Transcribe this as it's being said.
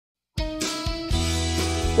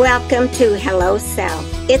Welcome to Hello Self.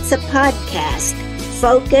 It's a podcast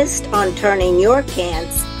focused on turning your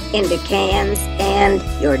can'ts into cans and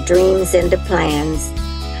your dreams into plans.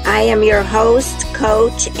 I am your host,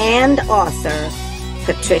 coach, and author,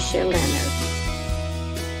 Patricia Leonard.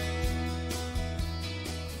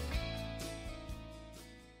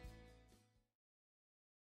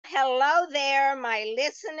 Hello there, my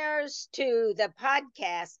listeners to the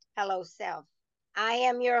podcast, Hello Self. I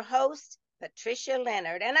am your host, Patricia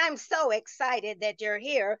Leonard, and I'm so excited that you're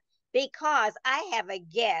here because I have a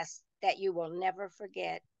guest that you will never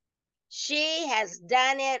forget. She has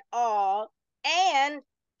done it all and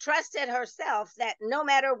trusted herself that no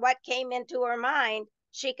matter what came into her mind,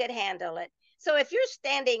 she could handle it. So if you're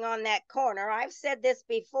standing on that corner, I've said this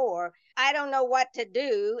before, I don't know what to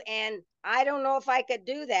do, and I don't know if I could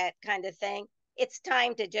do that kind of thing. It's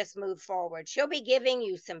time to just move forward. She'll be giving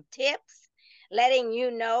you some tips, letting you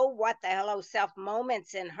know what the Hello Self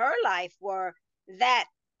moments in her life were that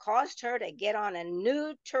caused her to get on a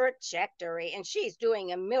new trajectory. And she's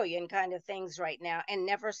doing a million kind of things right now and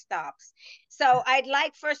never stops. So I'd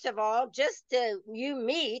like, first of all, just to you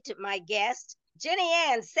meet my guest, Jenny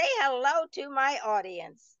Ann. Say hello to my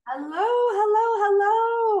audience.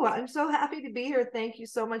 Hello. I'm so happy to be here. Thank you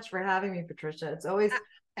so much for having me, Patricia.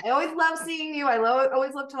 I always love seeing you.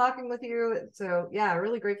 Always love talking with you. So yeah,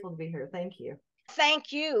 really grateful to be here. Thank you.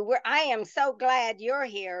 Thank you. I am so glad you're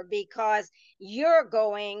here because you're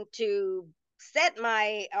going to set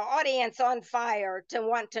my audience on fire to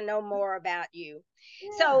want to know more about you. Yeah.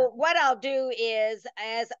 So what I'll do is,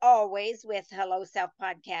 as always with Hello Self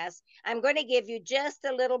Podcast, I'm going to give you just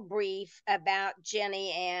a little brief about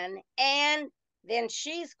Jenny Ann, and then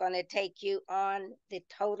she's going to take you on the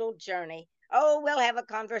total journey. Oh, we'll have a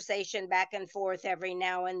conversation back and forth every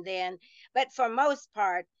now and then, but for most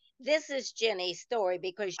part, this is Jenny's story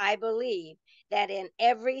because I believe that in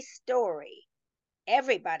every story,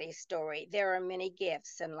 everybody's story, there are many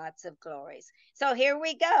gifts and lots of glories. So here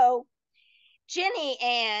we go. Jenny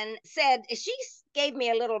Ann said, she gave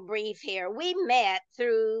me a little brief here. We met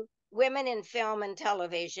through Women in Film and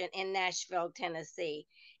Television in Nashville, Tennessee.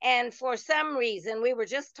 And for some reason, we were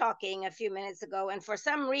just talking a few minutes ago, and for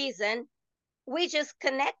some reason, we just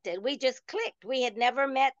connected. We just clicked. We had never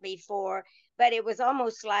met before, but it was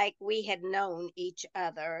almost like we had known each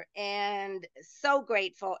other, and so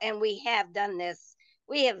grateful. And we have done this.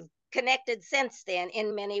 We have connected since then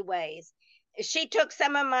in many ways. She took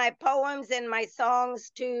some of my poems and my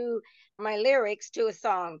songs to my lyrics to a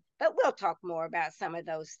song, but we'll talk more about some of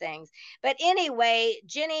those things. But anyway,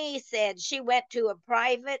 Jenny said she went to a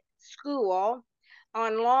private school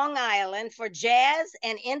on Long Island for jazz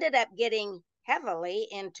and ended up getting heavily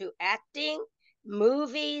into acting,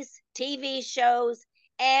 movies, TV shows,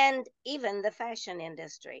 and even the fashion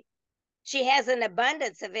industry. She has an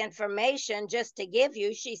abundance of information just to give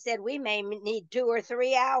you. She said we may need 2 or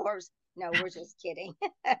 3 hours. No, we're just kidding.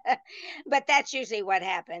 But that's usually what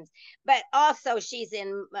happens. But also she's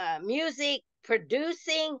in music,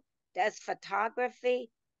 producing, does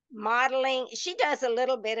photography, modeling. She does a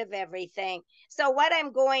little bit of everything. So what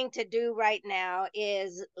I'm going to do right now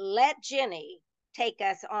is let Jenny take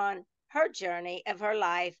us on her journey of her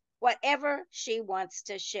life, whatever she wants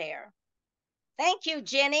to share. Thank you,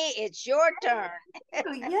 Jenny. It's your turn.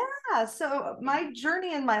 Yeah. So my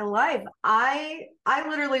journey in my life, I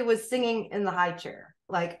literally was singing in the high chair.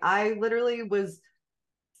 Like I literally was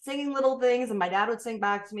singing little things and my dad would sing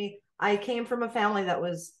back to me. I came from a family that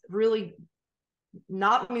was really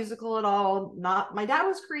not musical at all. My dad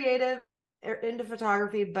was creative, into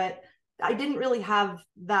photography, but I didn't really have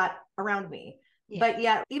that around me. Yeah. But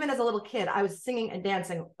yet, even as a little kid, I was singing and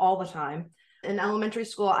dancing all the time. In elementary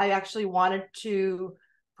school, I actually wanted to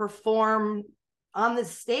perform on the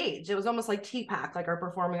stage. It was almost like TPAC, like our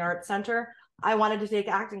Performing Arts Center. I wanted to take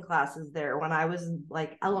acting classes there when I was in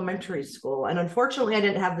like elementary school. And unfortunately, I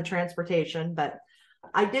didn't have the transportation, but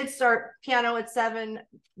I did start piano at 7,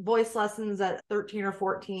 voice lessons at 13 or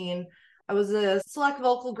 14. I was a select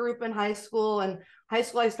vocal group in high school. And high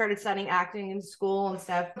school, I started studying acting in school and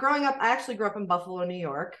stuff. Growing up, I actually grew up in Buffalo, New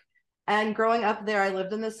York. And growing up there, I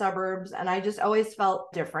lived in the suburbs and I just always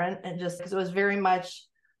felt different. And just because it was very much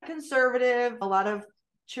conservative, a lot of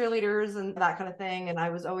cheerleaders and that kind of thing. And I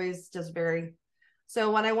was always just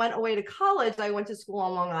so when I went away to college, I went to school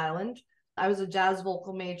on Long Island. I was a jazz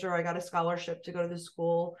vocal major. I got a scholarship to go to the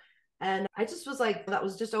school. And I just was like, that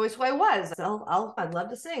was just always who I was. I'd love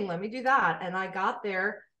to sing. Let me do that. And I got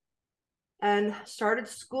there and started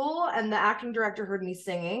school, and the acting director heard me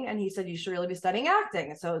singing and he said, you should really be studying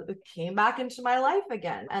acting. So it came back into my life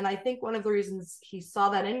again. And I think one of the reasons he saw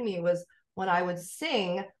that in me was when I would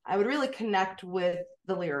sing, I would really connect with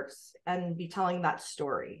the lyrics and be telling that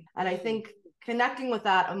story. And I think connecting with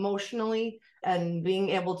that emotionally and being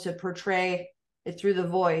able to portray it through the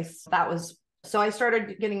voice, so I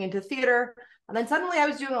started getting into theater. And then suddenly I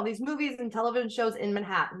was doing all these movies and television shows in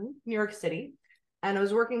Manhattan, New York City. And I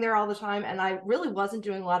was working there all the time. And I really wasn't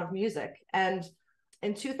doing a lot of music. And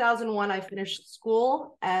in 2001, I finished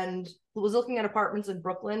school and was looking at apartments in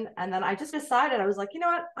Brooklyn. And then I just decided, I was like, you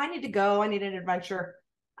know what? I need to go. I need an adventure.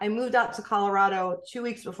 I moved out to Colorado 2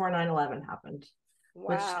 weeks before 9/11 happened.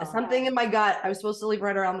 Wow. Which something in my gut, I was supposed to leave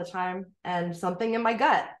right around the time. And something in my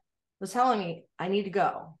gut was telling me I need to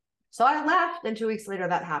go. So I left, and 2 weeks later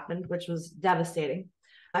that happened, which was devastating.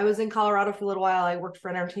 I was in Colorado for a little while. I worked for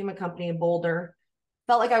an entertainment company in Boulder.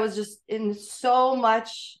 Felt like I was just in so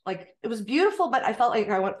much, like it was beautiful, but I felt like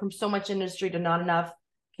I went from so much industry to not enough.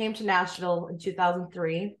 Came to Nashville in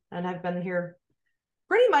 2003, and I've been here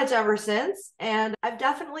pretty much ever since. And I've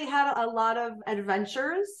definitely had a lot of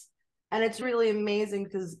adventures, and it's really amazing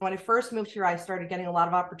because when I first moved here, I started getting a lot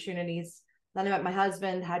of opportunities. Then I met my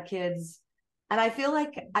husband, had kids. And I feel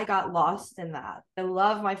like I got lost in that. I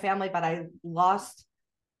love my family, but I lost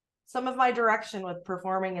some of my direction with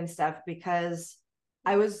performing and stuff because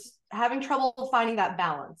I was having trouble finding that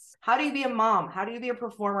balance. How do you be a mom? How do you be a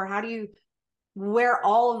performer? How do you wear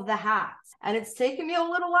all of the hats? And it's taken me a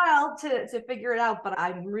little while to figure it out, but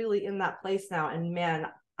I'm really in that place now. And man,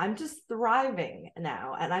 I'm just thriving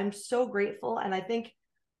now. And I'm so grateful. And I think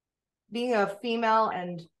being a female,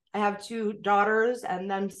 and I have 2 daughters, and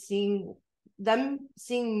them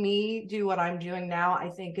seeing me do what I'm doing now, I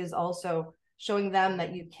think is also showing them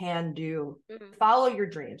that you can follow your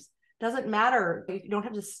dreams. Doesn't matter. You don't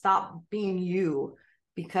have to stop being you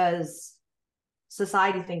because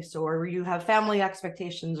society thinks so, or you have family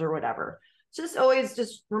expectations or whatever. Just always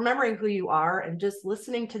just remembering who you are and just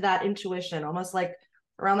listening to that intuition, almost like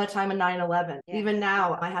around the time of 9/11. Yes. Even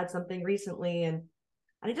now, I had something recently, and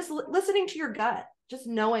I just listening to your gut, just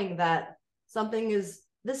knowing that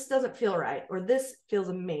this doesn't feel right, or this feels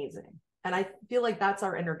amazing. And I feel like that's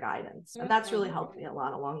our inner guidance. And that's really helped me a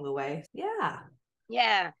lot along the way. Yeah.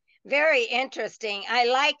 Yeah. Very interesting. I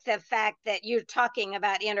like the fact that you're talking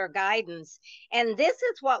about inner guidance. And this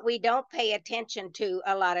is what we don't pay attention to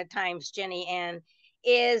a lot of times, Jenny Ann,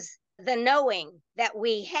 is the knowing that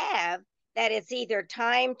we have that it's either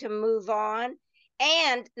time to move on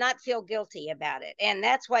and not feel guilty about it. And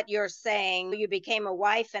that's what you're saying. You became a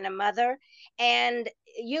wife and a mother, and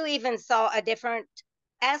you even saw a different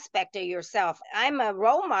aspect of yourself. I'm a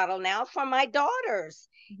role model now for my daughters,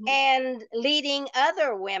 and leading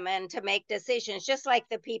other women to make decisions, just like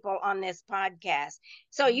the people on this podcast.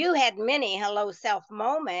 So you had many hello self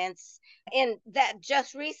moments in that.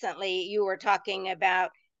 Just recently you were talking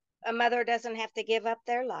about a mother doesn't have to give up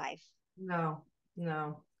their life. No.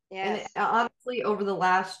 Yes. And honestly, over the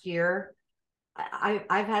last year,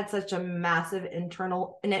 I've had such a massive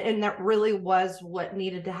internal, and that really was what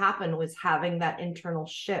needed to happen, was having that internal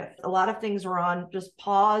shift. A lot of things were on just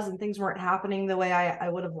pause, and things weren't happening the way I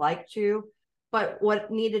would have liked to. But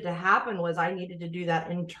what needed to happen was I needed to do that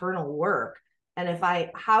internal work. And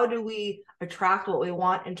how do we attract what we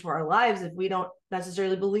want into our lives if we don't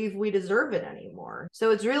necessarily believe we deserve it anymore?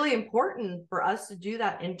 So it's really important for us to do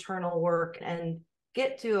that internal work and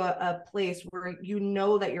get to a place where you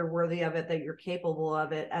know that you're worthy of it, that you're capable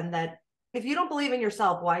of it, and that if you don't believe in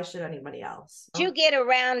yourself, why should anybody else? You get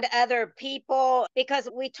around other people, because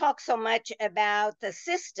we talk so much about the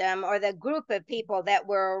system or the group of people that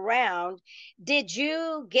were around. Did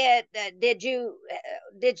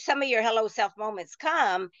some of your hello self moments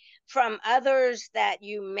come from others that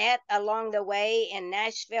you met along the way in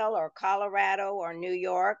Nashville or Colorado or New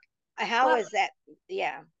York? How is that?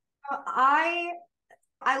 Yeah.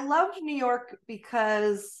 I loved New York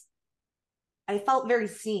because I felt very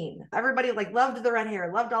seen. Everybody loved the red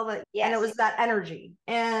hair, loved all that. Yes. And it was that energy.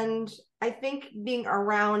 And I think being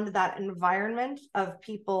around that environment of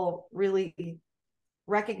people really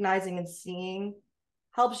recognizing and seeing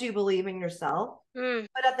helps you believe in yourself.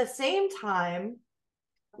 But at the same time,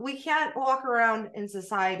 we can't walk around in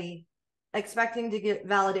society expecting to get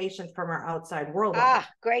validation from our outside world.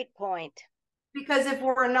 Great point. Because if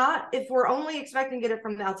we're only expecting to get it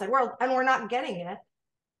from the outside world and we're not getting it,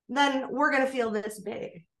 then we're going to feel this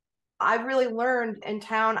big. I've really learned in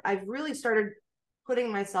town, I've really started putting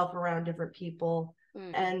myself around different people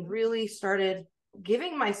and really started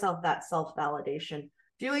giving myself that self-validation,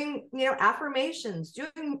 doing, affirmations,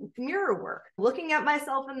 doing mirror work, looking at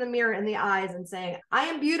myself in the mirror in the eyes and saying, I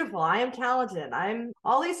am beautiful, I am talented, I'm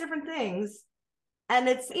all these different things. And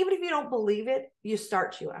it's, even if you don't believe it, you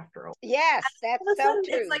start to after a while. Yes, that's so true.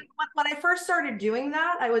 It's like when I first started doing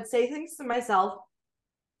that, I would say things to myself,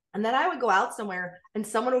 and then I would go out somewhere and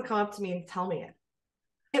someone would come up to me and tell me it.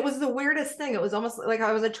 It was the weirdest thing. It was almost like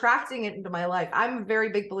I was attracting it into my life. I'm a very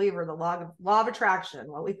big believer in the law of attraction.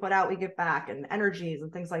 What we put out, we get back, and energies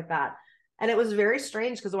and things like that. And it was very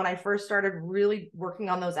strange because when I first started really working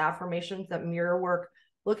on those affirmations, that mirror work,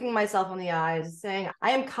 looking myself in the eyes, saying,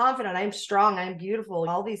 I am confident, I am strong, I am beautiful,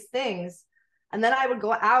 all these things. And then I would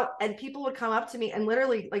go out and people would come up to me and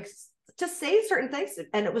literally like just say certain things.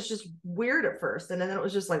 And it was just weird at first. And then it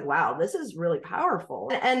was just like, wow, this is really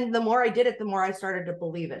powerful. And the more I did it, the more I started to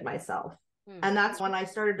believe it myself. Mm-hmm. And that's when I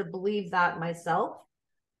started to believe that myself.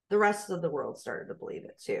 The rest of the world started to believe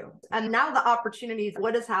it too. And now the opportunities,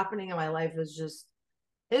 what is happening in my life is just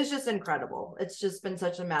incredible. It's just been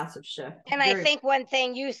such a massive shift. And I think one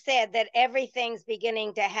thing you said, that everything's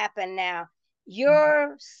beginning to happen now.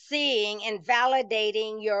 You're seeing and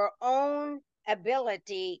validating your own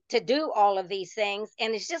ability to do all of these things.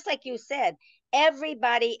 And it's just like you said,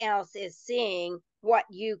 everybody else is seeing what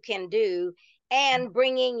you can do and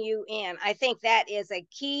bringing you in. I think that is a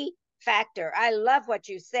key factor. I love what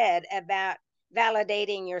you said about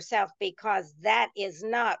validating yourself, because that is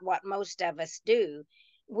not what most of us do.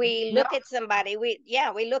 We look at somebody, we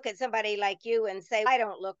look at somebody like you and say, I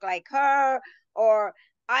don't look like her, or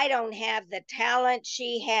I don't have the talent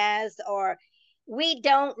she has, or we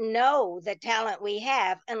don't know the talent we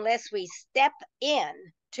have unless we step in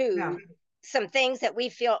to some things that we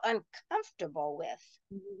feel uncomfortable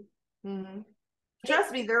with. Mm-hmm.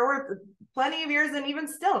 Trust me, there were plenty of years, and even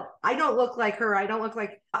still, I don't look like her. I don't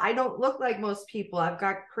look like most people. I've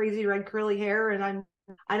got crazy red curly hair, and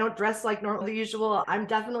I don't dress like normal, the usual. I'm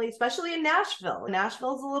definitely, especially in Nashville.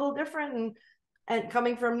 Nashville's a little different, and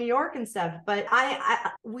coming from New York and stuff. But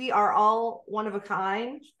we are all one of a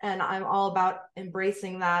kind, and I'm all about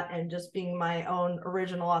embracing that and just being my own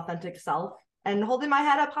original, authentic self and holding my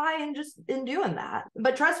head up high and just in doing that.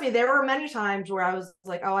 But trust me, there were many times where I was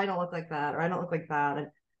like, oh, I don't look like that, or I don't look like that. And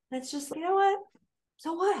it's just, you know what?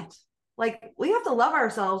 So what? Like, we have to love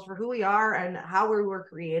ourselves for who we are and how we were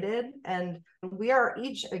created. And we are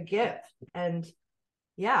each a gift. And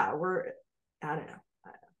I don't know.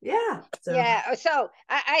 Yeah. So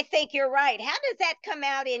I think you're right. How does that come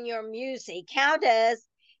out in your music? How does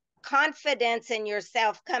confidence in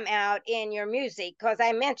yourself come out in your music? Because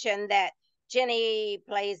I mentioned that Jenny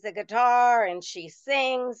plays the guitar and she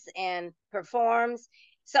sings and performs.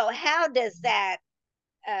 So how does that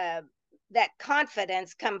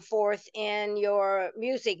confidence come forth in your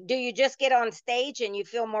music? Do you just get on stage and you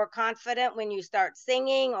feel more confident when you start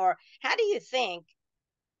singing, or how do you think?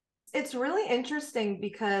 It's really interesting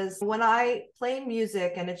because when I play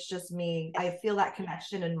music and it's just me, I feel that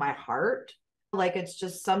connection in my heart. Like it's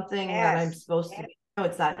just something that I'm supposed to know.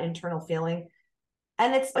 It's that internal feeling.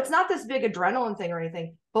 And it's not this big adrenaline thing or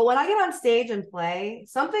anything, but when I get on stage and play,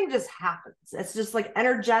 something just happens. It's just like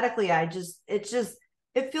energetically,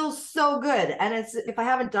 it feels so good. And it's, if I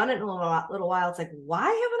haven't done it in a little while, it's like, why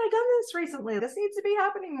haven't I done this recently? This needs to be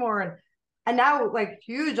happening more. And now like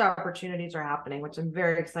huge opportunities are happening, which I'm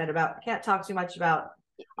very excited about. I can't talk too much about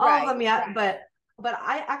all of them yet, but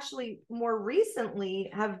I actually more recently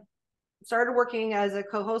have started working as a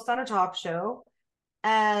co-host on a talk show,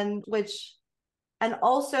 and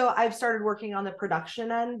also I've started working on the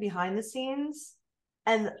production end behind the scenes.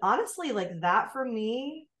 And honestly, like that for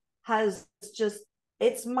me has just,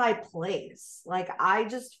 it's my place. Like I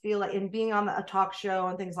just feel like in being on a talk show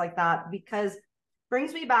and things like that, because it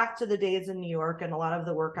brings me back to the days in New York and a lot of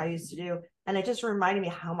the work I used to do. And it just reminded me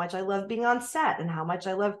how much I love being on set and how much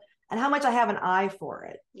I have an eye for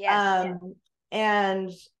it.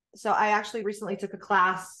 And so I actually recently took a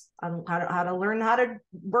class on how to learn how to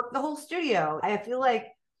work the whole studio. I feel like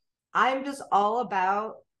I'm just all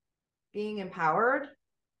about being empowered.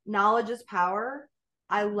 Knowledge is power.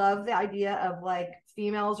 I love the idea of like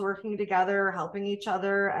females working together, helping each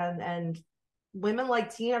other, and women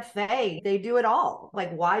like Tina Fey, they do it all.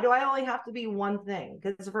 Like, why do I only have to be one thing?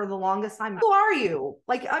 Because for the longest time, who are you?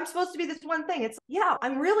 Like, I'm supposed to be this one thing. It's,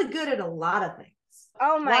 I'm really good at a lot of things.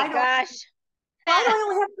 Oh my gosh. Why do I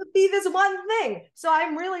only have to be this one thing? So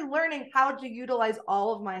I'm really learning how to utilize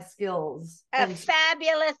all of my skills.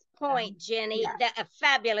 Fabulous point, Jenny. A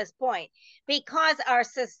fabulous point. Because our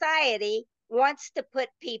society wants to put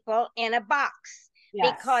people in a box.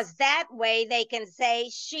 Because that way they can say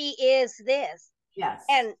she is this.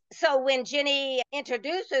 And so when Jenny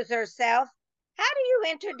introduces herself, how do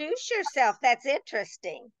you introduce yourself? That's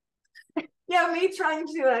interesting. Yeah, me trying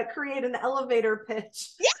to create an elevator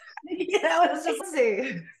pitch. Yeah. It was just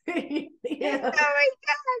see. Oh my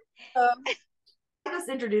Um, I just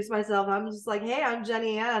introduced myself. I'm just like, hey, I'm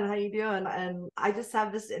Jenny Ann. How you doing? And I just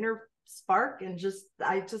have this inner spark, and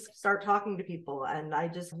I just start talking to people, and I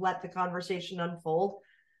just let the conversation unfold.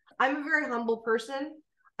 I'm a very humble person.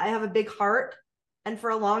 I have a big heart. And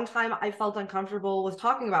for a long time, I felt uncomfortable with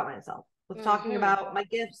talking about myself, with talking about my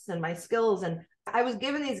gifts and my skills. And I was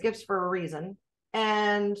given these gifts for a reason.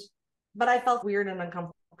 But I felt weird and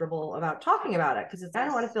uncomfortable about talking about it because I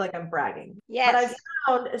don't want to feel like I'm bragging. Yes. But I've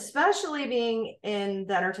found, especially being in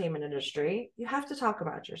the entertainment industry, you have to talk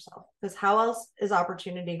about yourself, because how else is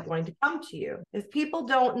opportunity going to come to you? If people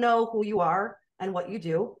don't know who you are and what you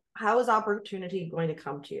do, how is opportunity going to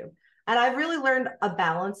come to you? And I've really learned a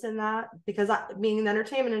balance in that, because being in the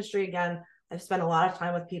entertainment industry, again, I've spent a lot of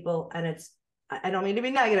time with people, and I don't mean to be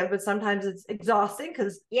negative, but sometimes it's exhausting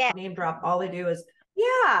because name drop, all they do is,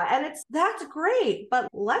 and that's great. But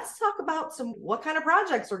let's talk about what kind of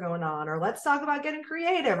projects are going on, or let's talk about getting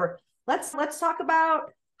creative, or let's talk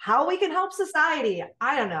about how we can help society.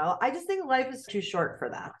 I don't know. I just think life is too short for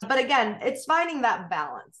that. But again, it's finding that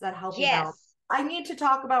balance, that healthy balance. I need to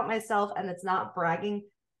talk about myself, and it's not bragging,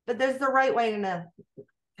 but there's the right way to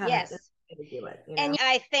kind of do it. You know? And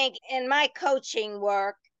I think in my coaching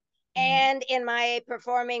work and in my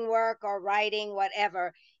performing work or writing,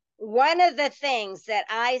 whatever, one of the things that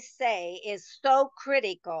I say is so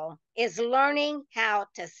critical is learning how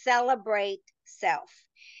to celebrate self.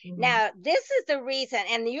 Now, this is the reason,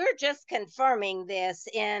 and you're just confirming this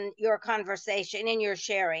in your conversation, in your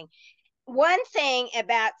sharing. One thing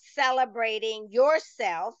about celebrating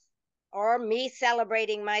yourself, or me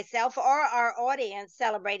celebrating myself, or our audience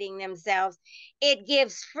celebrating themselves, it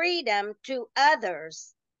gives freedom to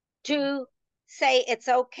others to say it's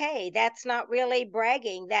okay. That's not really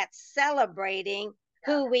bragging. That's celebrating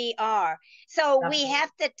who we are. So we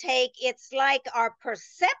have to take, it's like our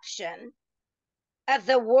perception of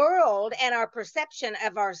the world and our perception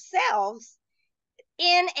of ourselves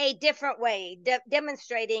in a different way,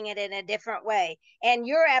 demonstrating it in a different way. And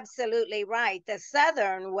you're absolutely right. The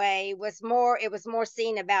Southern way was more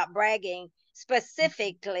seen about bragging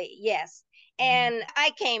specifically. Yes. And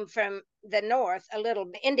I came from the North, a little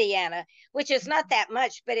Indiana, which is not that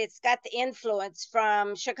much, but it's got the influence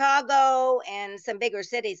from Chicago and some bigger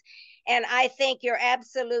cities. And I think you're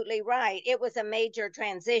absolutely right. It was a major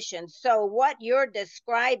transition. So what you're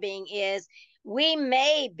describing is, we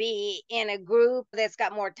may be in a group that's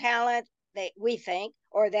got more talent, that we think,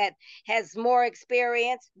 or that has more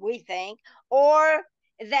experience, we think, or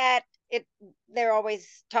that they're always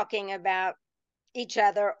talking about each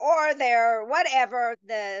other, or they're whatever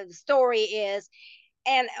the story is.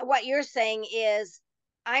 And what you're saying is,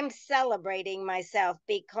 I'm celebrating myself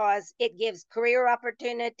because it gives career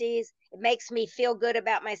opportunities, it makes me feel good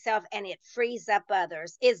about myself, and it frees up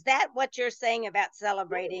others. Is that what you're saying about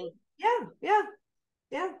celebrating? Yeah.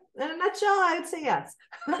 In a nutshell, I would say yes.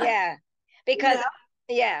 Because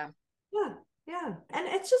and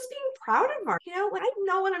it's just being proud of our, like, I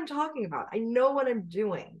know what I'm talking about. I know what I'm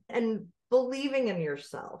doing, and believing in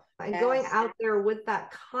yourself and going out there with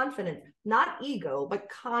that confidence, not ego, but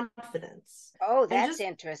confidence. Oh, that's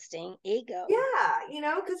interesting. Ego.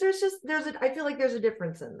 Because I feel like there's a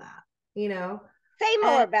difference in that, Say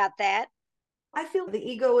more about that. I feel the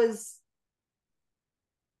ego is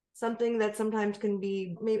something that sometimes can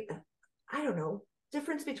be, maybe, I don't know,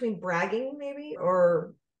 difference between bragging maybe,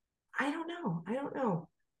 or I don't know.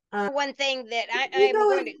 One thing that I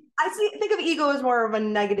think of ego as more of a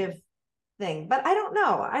negative thing, but I don't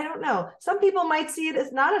know. Some people might see it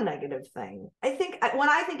as not a negative thing. I think when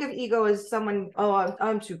I think of ego as someone,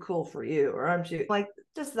 I'm too cool for you, or I'm too, like,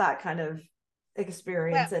 just that kind of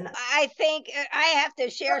experience. And I think I have to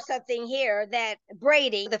share something here, that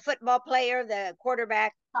Brady, the football player, the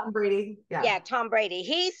quarterback, Tom Brady. Tom Brady.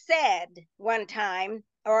 He said one time,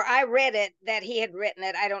 or I read it, that he had written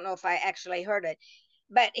it. I don't know if I actually heard it,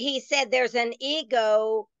 but he said there's an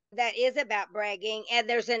ego that is about bragging, and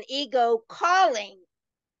there's an ego calling.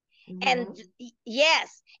 And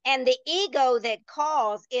yes, and the ego that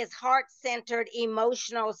calls is heart-centered,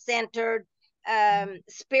 emotional centered,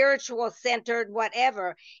 spiritual centered,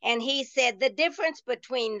 whatever. And he said the difference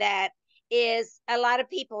between that is, a lot of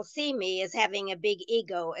people see me as having a big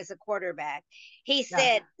ego as a quarterback. He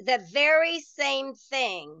said the very same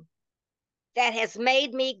thing that has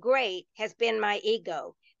made me great has been my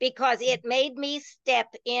ego, because it made me step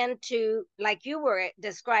into, like you were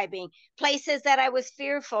describing, places that I was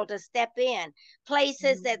fearful to step in,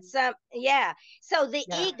 places that so the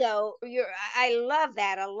ego, I love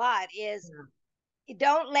that a lot, is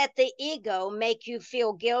don't let the ego make you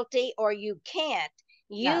feel guilty or you can't.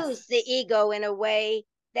 Use the ego in a way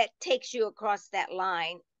that takes you across that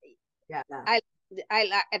line. Yeah. I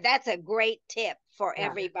that's a great tip for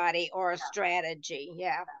everybody, or a strategy.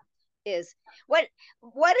 Yeah. Is what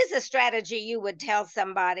is a strategy you would tell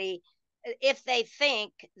somebody if they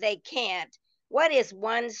think they can't? What is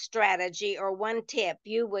one strategy or one tip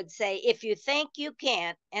you would say, if you think you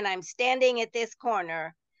can't, and I'm standing at this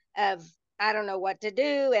corner of, I don't know what to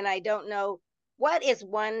do, and I don't know, what is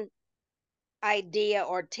one idea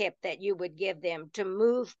or tip that you would give them to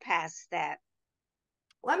move past that?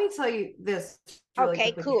 Let me tell you this really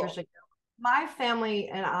quickly, Cool. Patricia. My family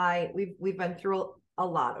and I, we've been through a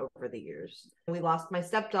lot over the years. We lost my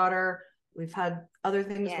stepdaughter. We've had other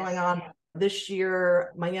things going on. This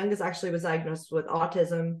year, my youngest actually was diagnosed with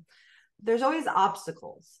autism. There's always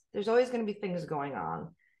obstacles. There's always going to be things going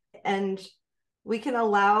on. And we can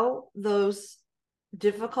allow those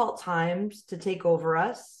difficult times to take over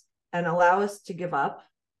us and allow us to give up,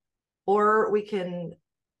 or we can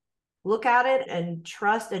look at it and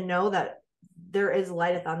trust and know that there is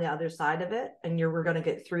light on the other side of it, and we're going to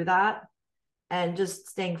get through that, and just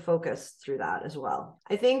staying focused through that as well.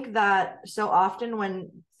 I think that so often when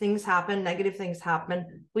things happen, negative things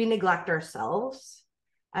happen, we neglect ourselves.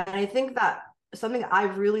 And I think that something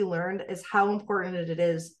I've really learned is how important it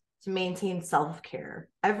is to maintain self-care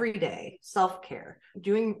every day. Self-care,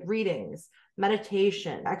 doing readings,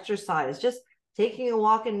 meditation, exercise, just taking a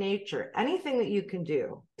walk in nature, anything that you can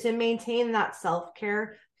do to maintain that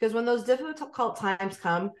self-care. Because when those difficult times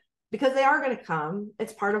come, because they are going to come,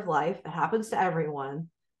 it's part of life, it happens to everyone,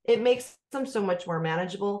 it makes them so much more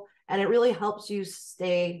manageable, and it really helps you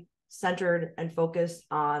stay centered and focused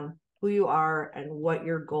on who you are and what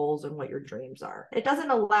your goals and what your dreams are. It doesn't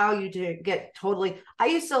allow you to get totally, I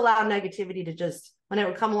used to allow negativity to just, when it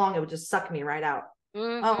would come along, it would just suck me right out.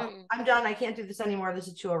 Oh, I'm done, I can't do this anymore, this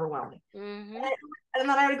is too overwhelming. And then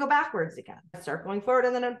I had to go backwards again, start going forward,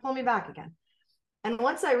 and then it'd pull me back again. And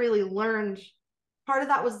once I really learned, part of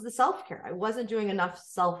that was the self-care. I wasn't doing enough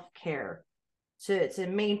self-care to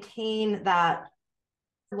maintain that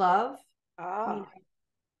love,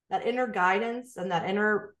 that inner guidance and that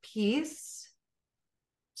inner peace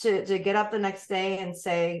to get up the next day and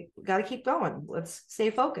say, got to keep going. Let's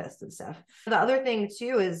stay focused and stuff. The other thing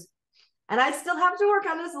too is, and I still have to work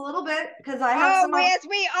on this a little bit because I have some. Yes,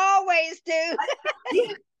 we always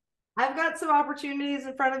do. I've got some opportunities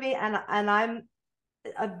in front of me, and I'm,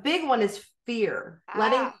 a big one is fear,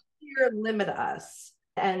 letting fear limit us,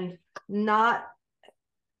 and not,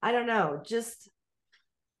 I don't know, just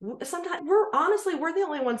sometimes we're the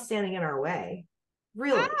only ones standing in our way.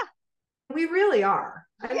 Really. We really are.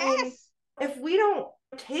 I mean, if we don't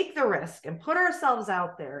take the risk and put ourselves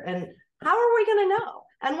out there, and how are we going to know?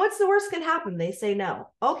 And what's the worst can happen? They say no.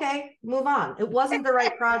 Okay, move on. It wasn't the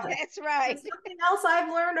right project. That's right. And something else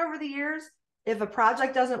I've learned over the years, if a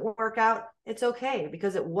project doesn't work out, it's okay,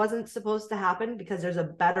 because it wasn't supposed to happen, because there's a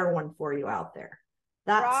better one for you out there.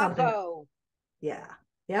 That's something. Yeah.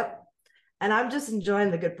 Yep. And I'm just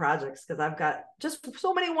enjoying the good projects because I've got just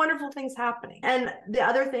so many wonderful things happening. And the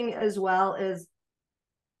other thing as well is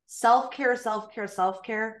self-care,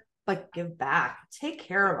 but give back, take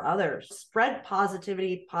care of others, spread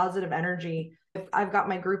positivity, positive energy. I've got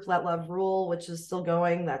my group Let Love Rule, which is still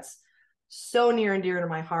going. That's so near and dear to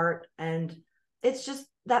my heart. And it's just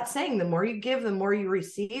that saying, the more you give, the more you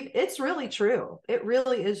receive. It's really true. It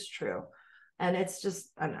really is true. And it's just,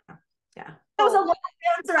 I don't know. Yeah. That was a long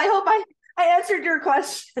answer. I hope I answered your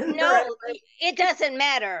question. No, it doesn't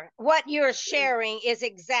matter. What you're sharing is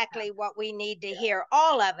exactly what we need to hear,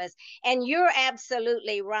 all of us. And you're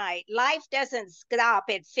absolutely right. Life doesn't stop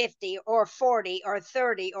at 50 or 40 or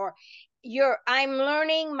 30 or I'm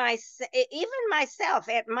learning even myself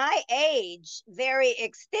at my age, very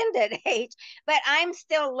extended age, but I'm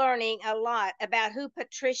still learning a lot about who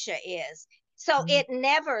Patricia is. So it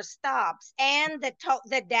never stops, and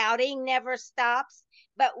the doubting never stops,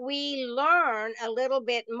 but we learn a little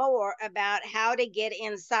bit more about how to get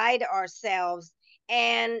inside ourselves,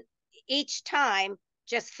 and each time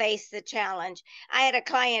just face the challenge. I had a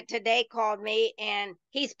client today called me, and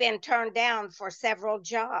he's been turned down for several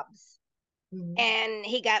jobs. And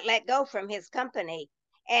he got let go from his company.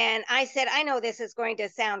 And I said, I know this is going to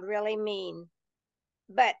sound really mean,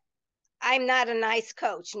 but I'm not a nice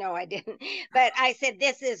coach. No, I didn't. But I said,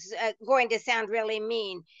 this is going to sound really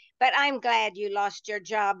mean, but I'm glad you lost your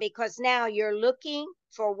job, because now you're looking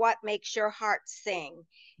for what makes your heart sing.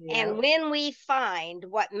 And when we find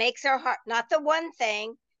what makes our heart, not the one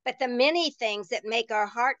thing, but the many things that make our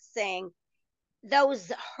heart sing,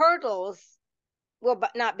 those hurdles will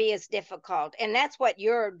not be as difficult. And that's what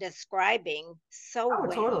you're describing so Oh,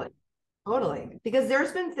 well. totally. Totally. Because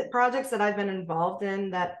there's been projects that I've been involved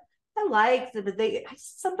in that I liked, but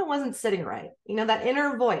something wasn't sitting right. You know, that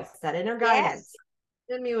inner voice, that inner guidance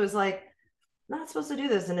in me was like, not supposed to do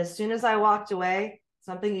this. And as soon as I walked away,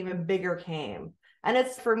 something even bigger came. And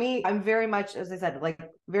it's, for me, I'm very much, as I said, like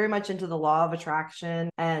very much into the law of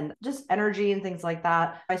attraction and just energy and things like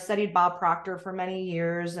that. I studied Bob Proctor for many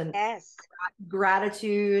years, and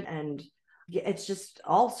gratitude, and it's just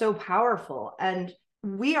all so powerful. And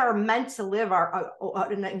we are meant to live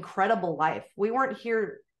an incredible life. We weren't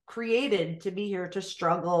created to be here to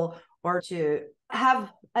struggle or to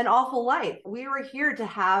have an awful life. We were here to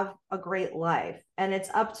have a great life. And it's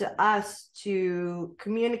up to us to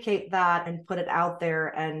communicate that and put it out there.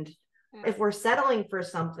 And if we're settling for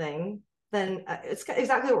something, then it's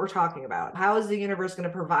exactly what we're talking about. How is the universe going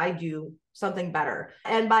to provide you something better?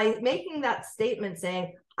 And by making that statement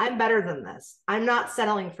saying, I'm better than this, I'm not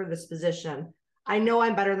settling for this position, I know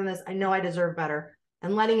I'm better than this, I know I deserve better,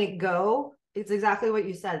 and letting it go, it's exactly what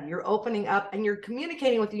you said. You're opening up and you're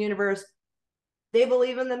communicating with the universe. They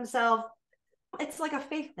believe in themselves. It's like a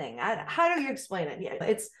faith thing. How do you explain it? Yeah,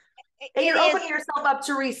 you're opening yourself up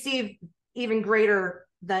to receive even greater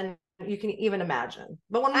than you can even imagine.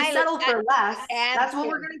 But when we settle for less, that's what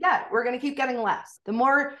we're going to get. We're going to keep getting less. The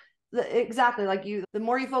more, exactly like you, the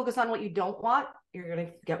more you focus on what you don't want, you're going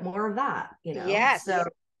to get more of that, you know? Yes. So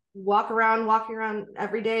walking around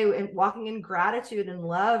every day and walking in gratitude and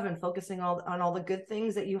love and focusing on all the good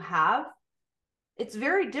things that you have. It's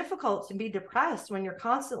very difficult to be depressed when you're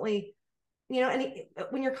constantly, you know, and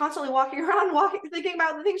when you're constantly walking around, thinking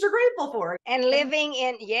about the things you're grateful for. And living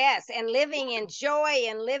in joy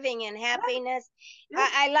and living in happiness. Yeah.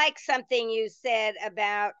 I like something you said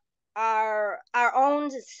about our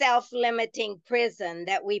own self-limiting prison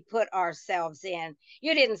that we put ourselves in.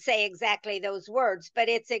 You didn't say exactly those words, but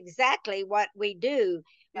it's exactly what we do.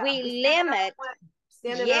 Yeah, we limit.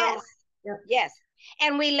 Yes. Yep. Yes.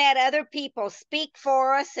 And we let other people speak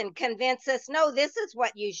for us and convince us, no, this is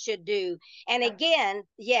what you should do. And again,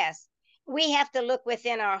 yes, we have to look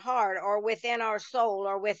within our heart or within our soul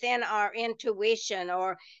or within our intuition,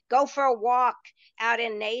 or go for a walk out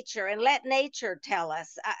in nature and let nature tell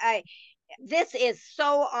us. This is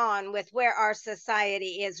so on with where our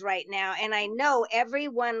society is right now. And I know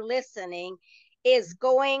everyone listening is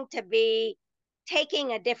going to be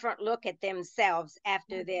taking a different look at themselves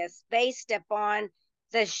after this, based upon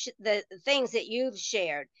the things that you've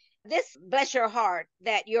shared. This, bless your heart,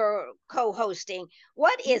 that you're co-hosting,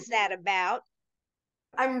 what is that about?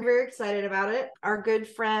 I'm very excited about it. Our good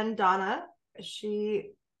friend Donna, she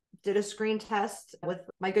did a screen test with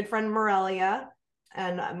my good friend Morelia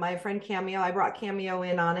and my friend Cameo. I brought Cameo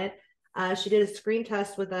in on it. She did a screen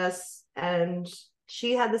test with us, and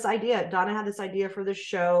she had this idea. Donna had this idea for the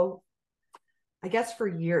show. I guess for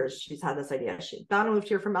years she's had this idea. Donna moved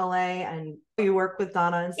here from LA, and we work with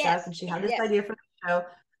Donna and stuff, and she had this idea for the show.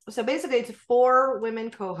 So basically it's 4 women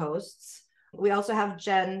co-hosts. We also have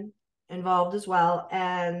Jen involved as well.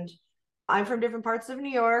 And I'm from different parts of New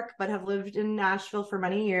York, but have lived in Nashville for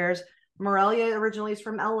many years. Morelia originally is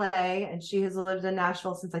from LA, and she has lived in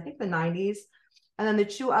Nashville since I think the 90s. And then the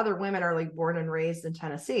 2 other women are like born and raised in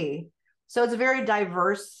Tennessee. So it's a very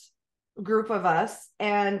diverse group of us,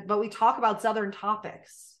 but we talk about Southern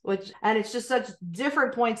topics, and it's just such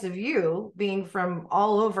different points of view, being from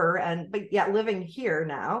all over, but yet living here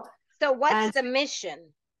now. So what's the mission?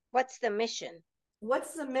 What's the mission?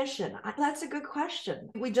 That's a good question.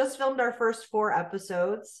 We just filmed our first 4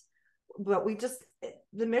 episodes, but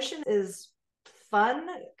the mission is fun,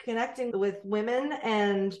 connecting with women,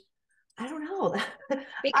 and I don't know.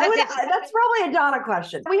 Because that's probably a Donna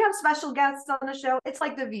question. We have special guests on the show. It's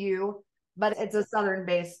like The View, but it's a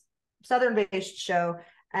Southern-based show.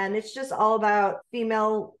 And it's just all about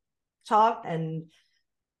female talk and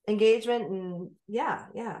engagement. And yeah.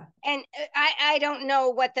 And I don't know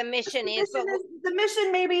what the mission is. The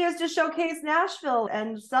mission maybe is to showcase Nashville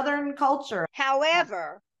and Southern culture.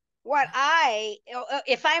 However,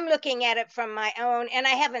 if I'm looking at it from my own, and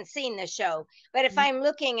I haven't seen the show, but if I'm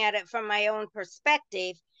looking at it from my own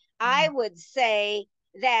perspective, I would say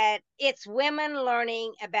that it's women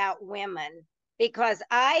learning about women, because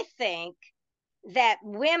I think that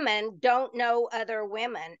women don't know other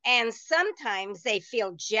women, and sometimes they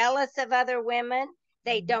feel jealous of other women.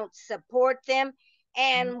 They don't support them.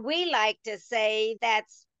 And we like to say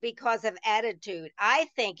that's because of attitude. I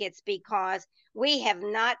think it's because we have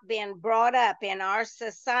not been brought up in our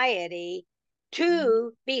society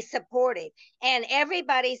to be supportive. And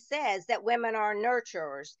everybody says that women are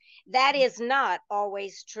nurturers. That is not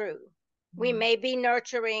always true. We may be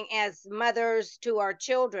nurturing as mothers to our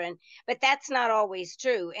children, but that's not always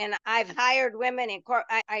true. And I've hired women in court.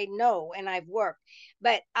 I know, and I've worked.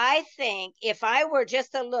 But I think if I were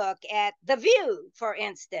just to look at The View, for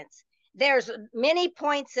instance, there's many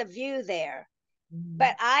points of view there.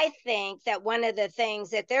 But I think that one of the things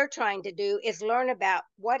that they're trying to do is learn about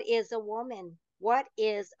what is a woman? What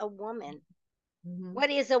is a woman? What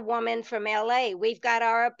is a woman from LA? We've got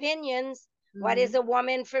our opinions. What is a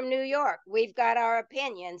woman from New York? We've got our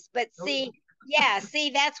opinions. But see,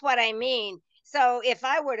 that's what I mean. So if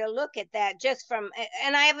I were to look at that just from,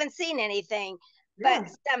 and I haven't seen anything, but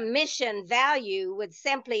some mission value would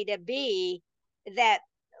simply to be that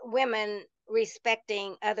women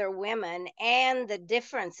respecting other women and the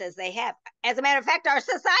differences they have. As a matter of fact, our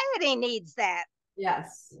society needs that.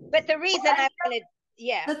 Yes. But the reason I wanted,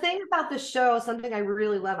 the thing about the show, something I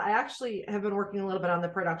really love, I actually have been working a little bit on the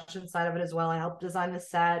production side of it as well. I helped design the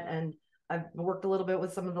set, and I've worked a little bit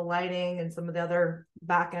with some of the lighting and some of the other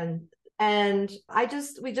back end. And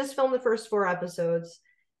we just filmed the first 4 episodes,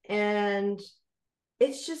 and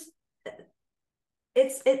it's just,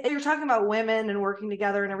 you're talking about women and working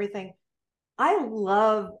together and everything. I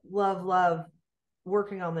love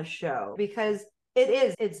working on the show because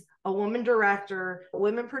it's a woman director,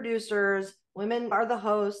 women producers, women are the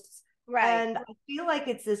hosts. Right. And I feel like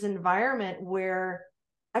it's this environment where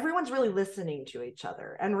everyone's really listening to each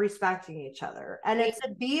other and respecting each other. And it's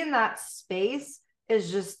to be in that space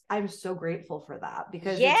is just, I'm so grateful for that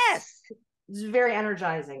because it's very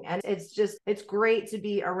energizing. And it's great to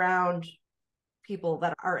be around people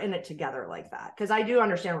that are in it together like that. Because I do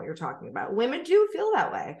understand what you're talking about. Women do feel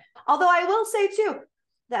that way. Although I will say too,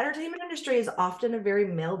 the entertainment industry is often a very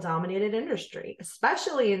male-dominated industry,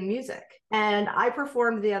 especially in music. And I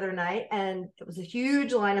performed the other night, and it was a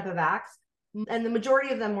huge lineup of acts, and the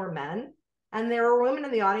majority of them were men. And there were women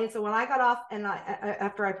in the audience. And when I got off, and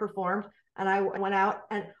after I performed, and I went out,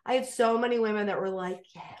 and I had so many women that were like,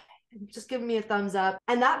 yeah, just giving me a thumbs up.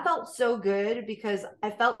 And that felt so good because I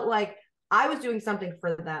felt like I was doing something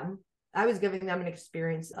for them. I was giving them an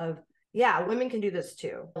experience of, yeah, women can do this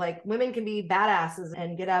too. Like women can be badasses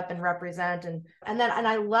and get up and represent. And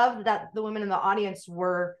I loved that the women in the audience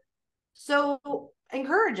were so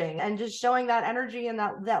encouraging and just showing that energy and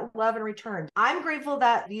that love in return. I'm grateful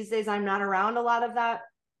that these days I'm not around a lot of that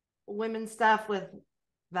women stuff with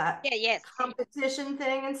that competition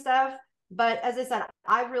thing and stuff. But as I said,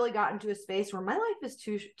 I've really gotten to a space where my life is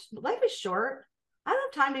short. I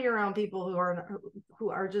don't have time to be around people who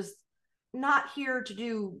are just not here to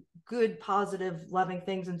do good, positive, loving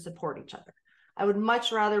things and support each other. I would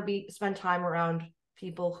much rather spend time around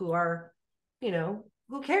people who are,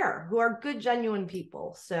 who care, who are good, genuine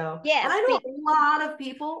people. So, and I know a lot of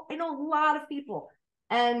people.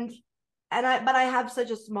 But I have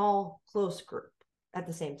such a small, close group at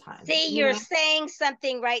the same time. See, you're saying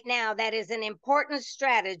something right now that is an important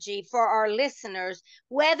strategy for our listeners,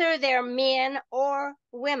 whether they're men or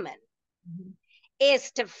women,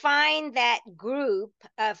 is to find that group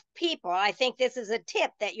of people. I think this is a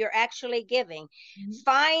tip that you're actually giving.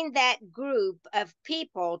 Find that group of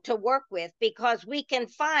people to work with, because we can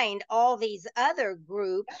find all these other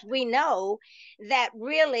groups we know that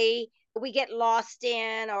really we get lost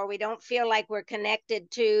in, or we don't feel like we're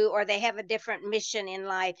connected to, or they have a different mission in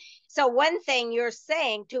life. So one thing you're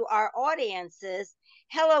saying to our audiences,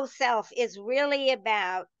 Hello Self is really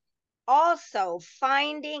about also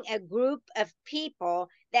finding a group of people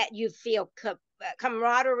that you feel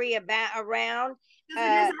camaraderie around.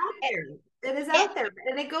 It is out there.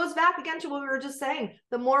 And it goes back again to what we were just saying.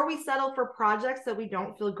 The more we settle for projects that we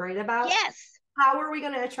don't feel great about, how are we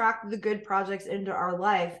going to attract the good projects into our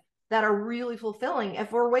life that are really fulfilling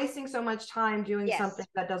if we're wasting so much time doing something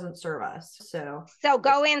that doesn't serve us? So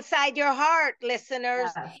go inside your heart, listeners,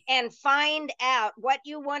 and find out what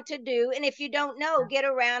you want to do. And if you don't know, get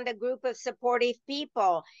around a group of supportive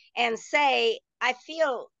people and say, I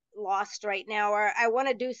feel lost right now, or I want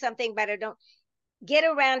to do something, but I don't. Get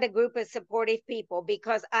around a group of supportive people,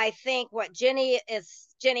 because I think what Jenny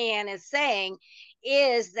Ann is saying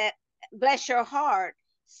is that, bless your heart,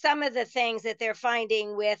 some of the things that they're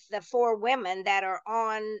finding with the 4 women that are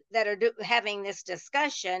having this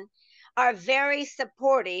discussion are very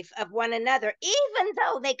supportive of one another, even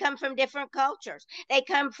though they come from different cultures. They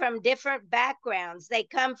come from different backgrounds.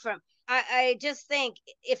 I just think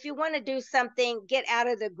if you want to do something, get out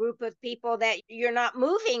of the group of people that you're not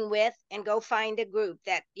moving with and go find a group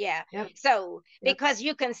that, because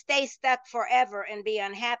you can stay stuck forever and be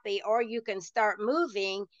unhappy, or you can start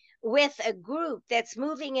moving with a group that's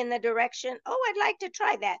moving in the direction, I'd like to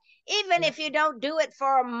try that. Even if you don't do it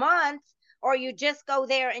for a month or you just go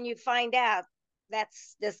there and you find out.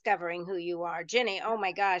 That's discovering who you are. Jenny, oh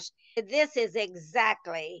my gosh, this is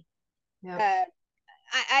exactly. Yep.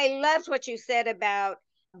 I loved what you said about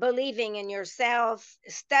believing in yourself,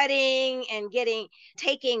 studying and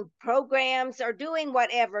taking programs or doing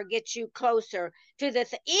whatever gets you closer to even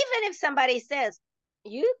if somebody says,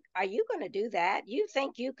 are you going to do that? You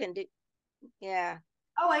think you can do? Yeah.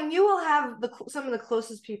 Oh, and you will have some of the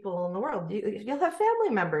closest people in the world. You'll have family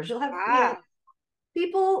members. You'll have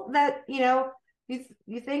people that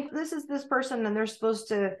you think this is this person and they're supposed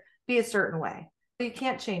to be a certain way. You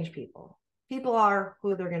can't change people. People are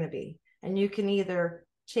who they're going to be, and you can either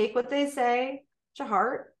take what they say to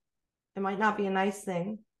heart. It might not be a nice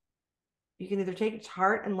thing. You can either take it to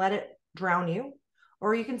heart and let it drown you,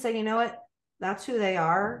 or you can say, you know what, that's who they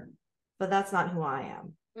are, but that's not who I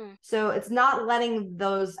am. So it's not letting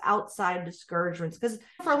those outside discouragements, because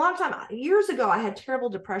for a long time, years ago, I had terrible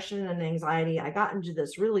depression and anxiety. I got into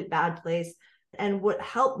this really bad place. And what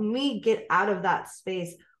helped me get out of that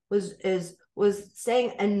space was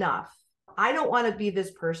saying enough. I don't want to be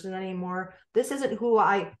this person anymore. This isn't who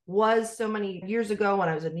I was so many years ago when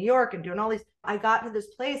I was in New York and doing all these. I got to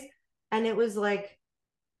this place and it was like,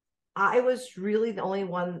 I was really the only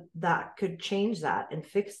one that could change that and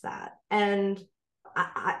fix that. And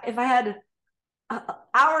if I had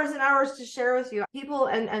hours and hours to share with you people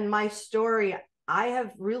and my story, I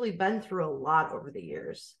have really been through a lot over the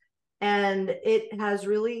years. And it has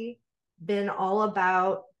really been all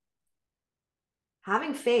about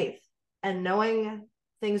having faith and knowing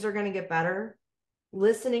things are going to get better,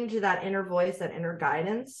 listening to that inner voice, that inner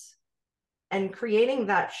guidance, and creating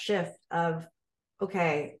that shift of,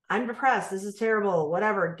 okay, I'm depressed, this is terrible,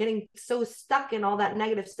 whatever, getting so stuck in all that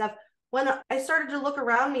negative stuff. When I started to look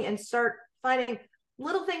around me and start finding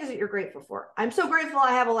little things that you're grateful for. I'm so grateful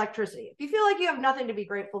I have electricity. If you feel like you have nothing to be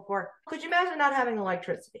grateful for, could you imagine not having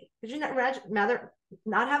electricity? Could you not imagine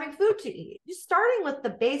not having food to eat? Just starting with the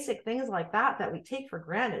basic things like that we take for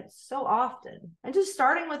granted so often. And just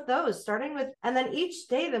starting with those, and then each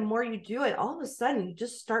day, the more you do it, all of a sudden you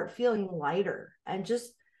just start feeling lighter and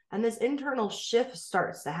this internal shift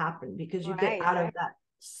starts to happen because you get out of that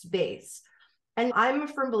space. And I'm a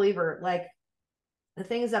firm believer, like the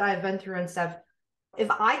things that I've been through and stuff, if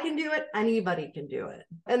I can do it, anybody can do it.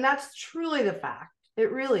 And that's truly the fact. It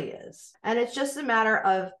really is. And it's just a matter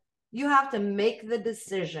of, you have to make the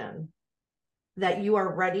decision that you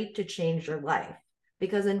are ready to change your life.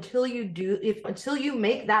 Because until you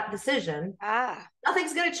make that decision,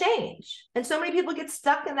 nothing's going to change. And so many people get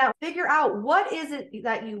stuck in that. Figure out what is it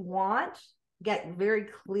that you want, get very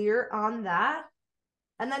clear on that,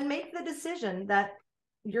 and then make the decision that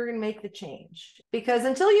you're going to make the change. Because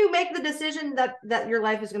until you make the decision that your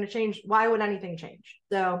life is going to change, why would anything change?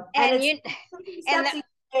 So, and steps each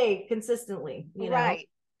day consistently, right.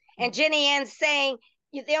 And Jenny Ann's saying,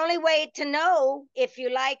 the only way to know if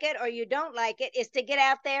you like it or you don't like it is to get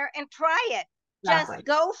out there and try it. Exactly. Just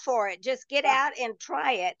go for it. Just get out and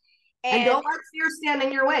try it. And don't let fear stand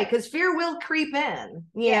in your way, because fear will creep in,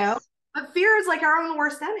 you know? But fear is like our own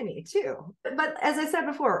worst enemy too. But as I said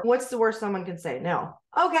before, what's the worst someone can say? No.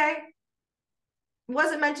 Okay.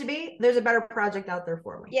 Wasn't meant to be. There's a better project out there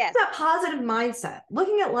for me. Yes. That positive mindset,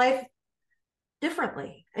 looking at life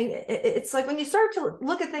differently. It's like when you start to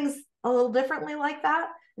look at things a little differently like that,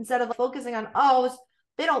 instead of focusing on, oh,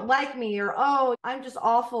 they don't like me, or, oh, I'm just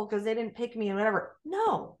awful because they didn't pick me and whatever.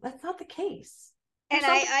 No, that's not the case. And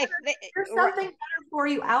there's something better for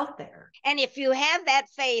you out there. And if you have that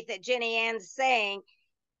faith that Jenny Ann's saying,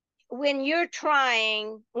 when you're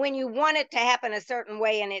trying, when you want it to happen a certain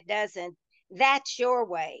way and it doesn't, that's your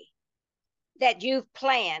way that you've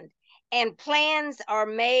planned. And plans are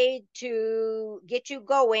made to get you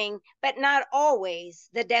going, but not always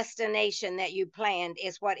the destination that you planned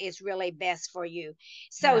is what is really best for you.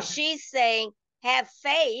 So she's saying, have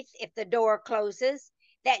faith if the door closes,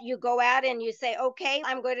 that you go out and you say, okay,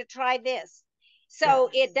 I'm going to try this.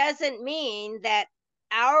 So it doesn't mean that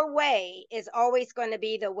our way is always going to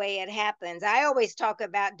be the way it happens. I always talk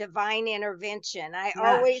about divine intervention. I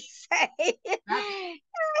always say,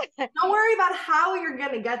 don't worry about how you're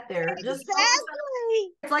going to get there. Just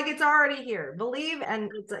it's like it's already here. Believe,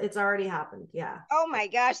 and it's already happened. Yeah. Oh my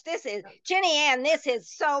gosh, this is Jenny Ann. This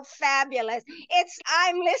is so fabulous.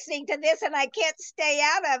 I'm listening to this and I can't stay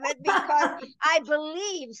out of it because I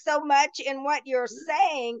believe so much in what you're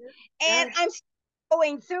saying, and I'm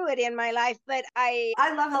going through it in my life, but I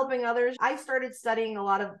love helping others. I started studying a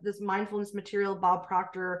lot of this mindfulness material, Bob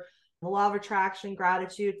Proctor, the law of attraction,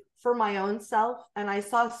 gratitude, for my own self. And I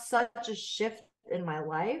saw such a shift in my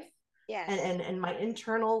life and my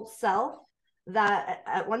internal self that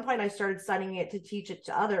at one point I started studying it to teach it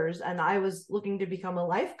to others. And I was looking to become a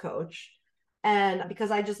life coach. And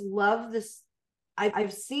because I just love this,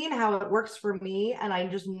 I've seen how it works for me. And I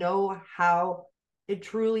just know how it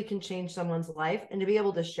truly can change someone's life. And to be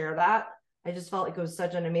able to share that, I just felt like it was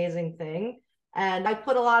such an amazing thing. And I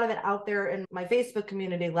put a lot of it out there in my Facebook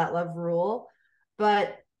community, Let Love Rule.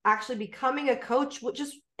 But actually becoming a coach,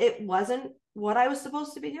 it wasn't what I was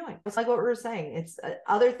supposed to be doing. It's like what we were saying. It's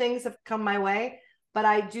other things have come my way, but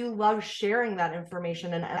I do love sharing that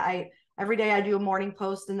information. And every day I do a morning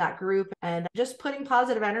post in that group and just putting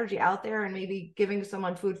positive energy out there and maybe giving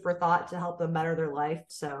someone food for thought to help them better their life.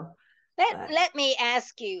 So let me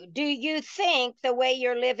ask you, do you think the way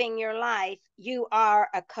you're living your life, you are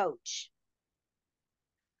a coach?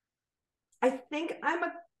 I think I'm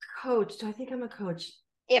a coach. Do I think I'm a coach?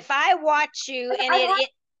 If I watch you and I've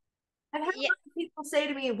had a lot of people say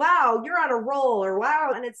to me, wow, you're on a roll, or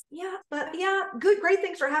wow. And it's, great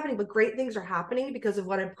things are happening, but great things are happening because of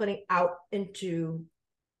what I'm putting out into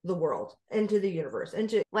the world, into the universe,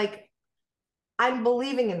 I'm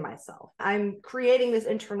believing in myself. I'm creating this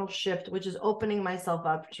internal shift, which is opening myself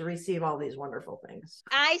up to receive all these wonderful things.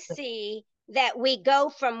 I see that we go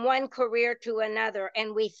from one career to another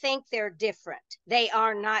and we think they're different. They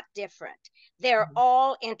are not different. They're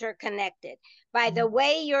all interconnected. By the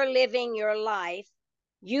way you're living your life,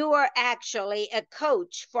 you are actually a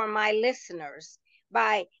coach for my listeners,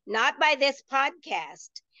 not by this podcast,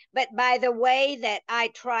 but by the way that I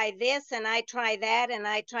try this and I try that and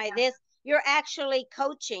I try this. You're actually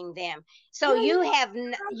coaching them. So I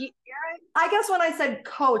guess when I said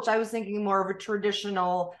coach, I was thinking more of a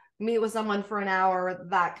traditional meet with someone for an hour,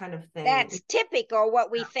 that kind of thing. That's typical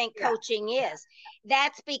what we think coaching is.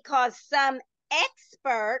 That's because some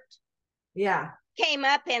expert came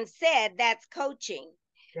up and said that's coaching.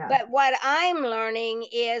 Yeah. But what I'm learning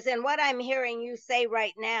is, and what I'm hearing you say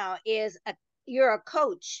right now is you're a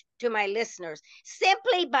coach to my listeners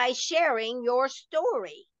simply by sharing your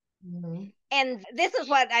story. Mm-hmm. And this is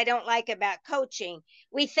what I don't like about coaching.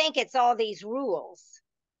 We think it's all these rules.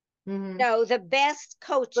 Mm-hmm. No, the best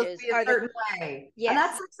coaches are a certain way. Yes. And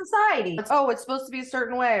that's like society. It's supposed to be a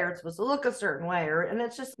certain way, or it's supposed to look a certain way, and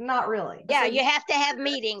it's just not really. Yeah, you have to have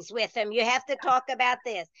meetings with them. You have to talk about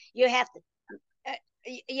this. You have to.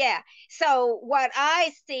 So what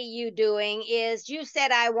I see you doing is, you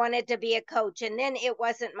said I wanted to be a coach, and then it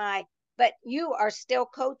wasn't but you are still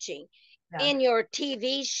coaching in your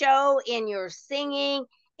TV show, in your singing,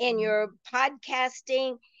 in your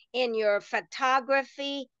podcasting, in your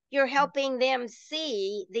photography. You're helping them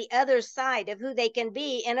see the other side of who they can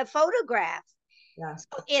be in a photograph. Yeah.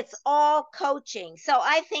 So it's all coaching. So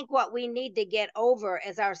I think what we need to get over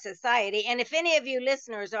as our society, and if any of you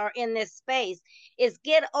listeners are in this space, is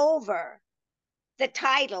get over the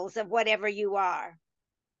titles of whatever you are.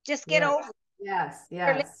 Just get over. Yes. You're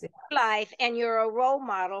living your life, and you're a role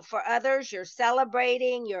model for others. You're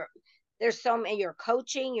celebrating. You're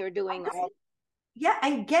coaching. You're doing all. Yeah,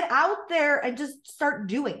 and get out there and just start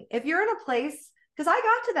doing. If you're in a place, because I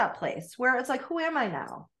got to that place where it's like, who am I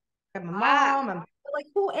now? I'm a mom. I'm like,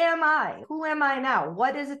 who am I? Who am I now?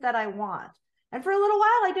 What is it that I want? And for a little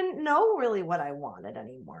while, I didn't know really what I wanted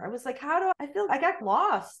anymore. I was like, I feel I got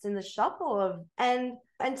lost in the shuffle and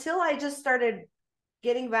until I just started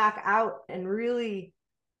getting back out and really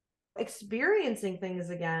experiencing things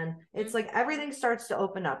again, it's like everything starts to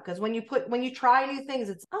open up. Because when you try new things,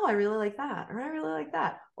 it's, I really like that, or I really like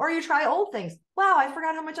that. Or you try old things. Wow, I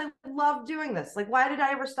forgot how much I love doing this. Like, why did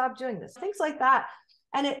I ever stop doing this? Things like that.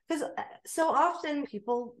 And because so often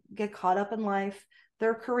people get caught up in life,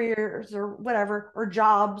 their careers or whatever, or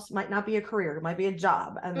jobs might not be a career, it might be a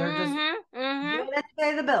job, and they're just doing it to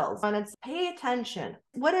pay the bills. And it's, pay attention.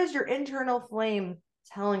 What is your internal flame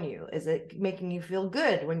telling you? Is it making you feel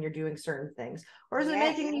good when you're doing certain things, or is it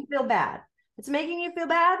making you feel bad? If it's making you feel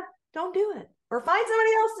bad, don't do it, or find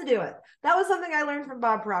somebody else to do it. That was something I learned from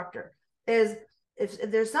Bob Proctor, is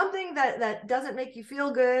if there's something that doesn't make you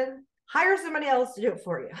feel good, hire somebody else to do it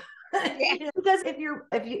for you. Because if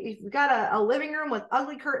you've got a living room with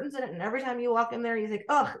ugly curtains in it, and every time you walk in there you think,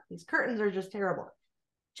 oh, these curtains are just terrible,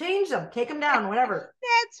 change them, take them down, whatever.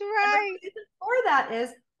 That's right. And the reason for that is,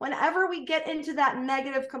 whenever we get into that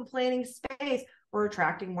negative complaining space, we're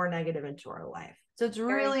attracting more negative into our life. So it's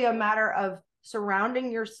really a matter of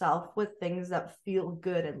surrounding yourself with things that feel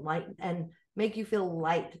good and light and make you feel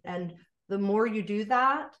light. And the more you do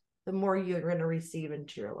that, the more you're going to receive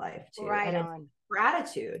into your life too. Right. And on.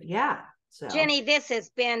 Gratitude. Yeah. So Jenny, this has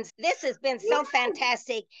been so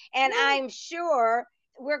fantastic. And I'm sure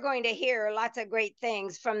we're going to hear lots of great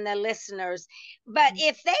things from the listeners. But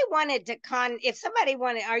if they wanted to if somebody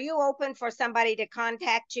wanted, are you open for somebody to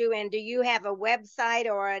contact you? And do you have a website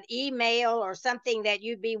or an email or something that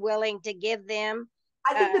you'd be willing to give them?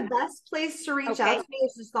 I think the best place to reach out to me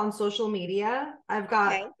is just on social media. I've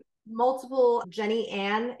got multiple Jenny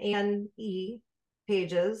Ann E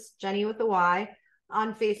pages, Jenny with a Y,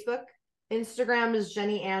 on Facebook. Instagram is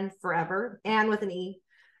Jenny Ann Forever, Ann with an E,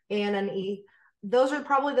 Ann and E. Those are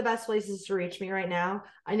probably the best places to reach me right now.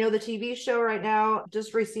 I know the TV show right now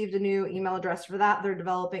just received a new email address for that. They're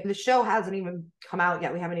developing. The show hasn't even come out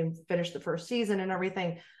yet. We haven't even finished the first season and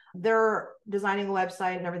everything. They're designing a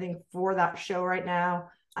website and everything for that show right now.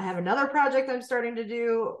 I have another project I'm starting to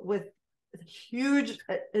do with a huge,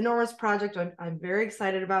 enormous project I'm very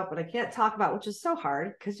excited about, but I can't talk about, which is so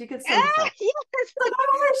hard because you get so excited. Yes. Like, I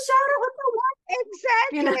want to shout it with the one.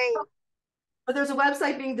 Exactly. You know? But there's a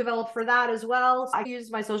website being developed for that as well. So I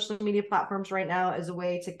use my social media platforms right now as a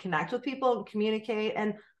way to connect with people and communicate.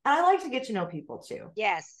 And I like to get to know people too.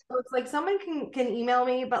 Yes. So it's like someone can email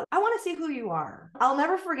me, but I want to see who you are. I'll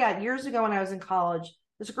never forget years ago when I was in college,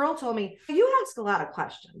 this girl told me, you ask a lot of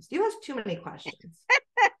questions. You ask too many questions.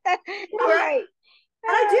 Right.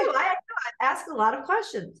 And I do. I ask a lot of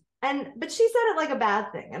questions. But she said it like a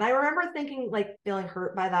bad thing. And I remember thinking, like, feeling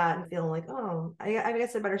hurt by that and feeling like, oh, I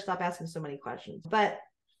guess I better stop asking so many questions. But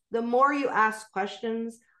the more you ask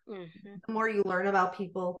questions, the more you learn about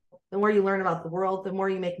people, the more you learn about the world, the more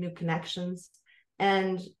you make new connections.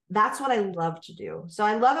 And that's what I love to do. So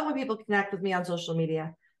I love it when people connect with me on social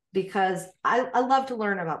media, because I love to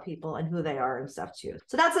learn about people and who they are and stuff too.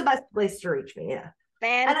 So that's the best place to reach me. Yeah.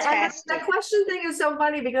 Fantastic. And that question thing is so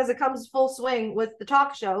funny because it comes full swing with the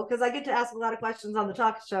talk show, because I get to ask a lot of questions on the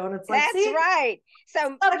talk show, and it's like, that's right. So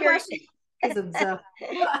a lot of questions.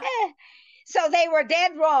 So they were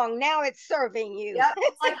dead wrong. Now it's serving you. Yep.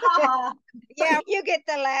 It's like, ha. Yeah, you get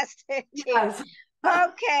the last 15. Yes.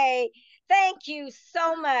 Okay. Thank you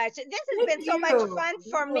so much. This has been so much fun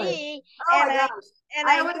for me. Oh my gosh. And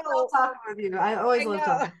I always love talking with you. I always love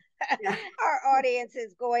talking. Yeah. Our audience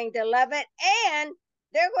is going to love it, and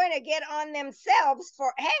they're going to get on themselves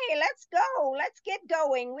for, hey, let's go. Let's get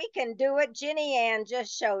going. We can do it. Jenny Ann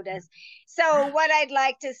just showed us. So what I'd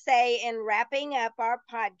like to say in wrapping up our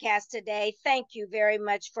podcast today, thank you very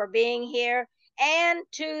much for being here. And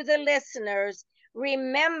to the listeners,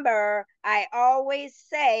 remember, I always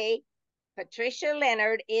say, Patricia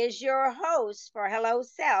Leonard is your host for Hello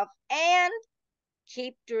Self, and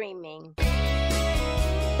keep dreaming.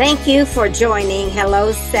 Thank you for joining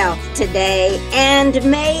Hello Self today, and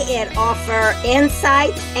may it offer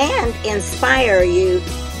insights and inspire you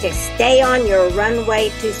to stay on your runway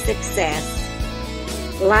to success.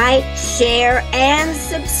 Like, share, and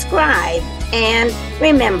subscribe. And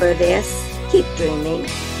remember this, keep dreaming.